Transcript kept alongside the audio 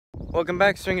Welcome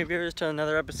back, Swing Reviewers, to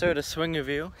another episode of Swing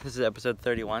Review. This is episode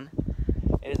 31.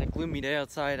 It is a gloomy day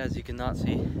outside, as you cannot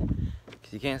see,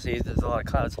 because you can't see, there's a lot of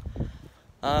clouds.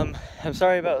 I'm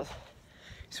sorry about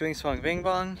Swing Swung Bing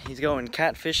Bong. He's going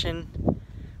cat fishing,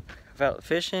 without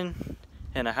fishing,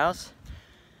 in a house.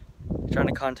 Trying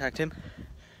to contact him.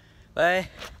 Bye.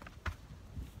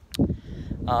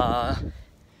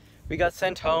 We got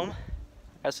sent home.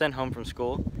 I got sent home from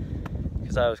school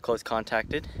because I was close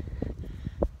contacted.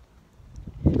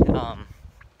 And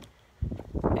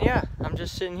yeah, I'm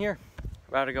just sitting here,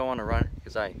 about to go on a run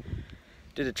because I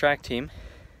did a track team,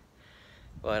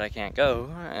 but I can't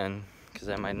go, and because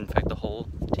I might infect the whole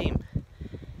team.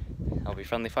 I'll be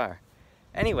friendly fire.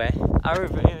 Anyway, I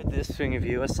reviewed this Swing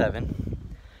Review a 7.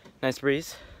 Nice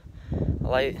breeze,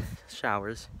 light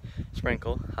showers,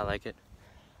 sprinkle. I like it.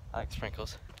 I like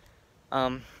sprinkles.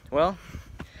 Well,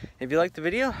 if you like the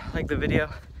video, like the video.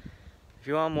 If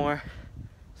you want more,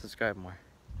 subscribe more.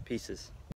 Pieces.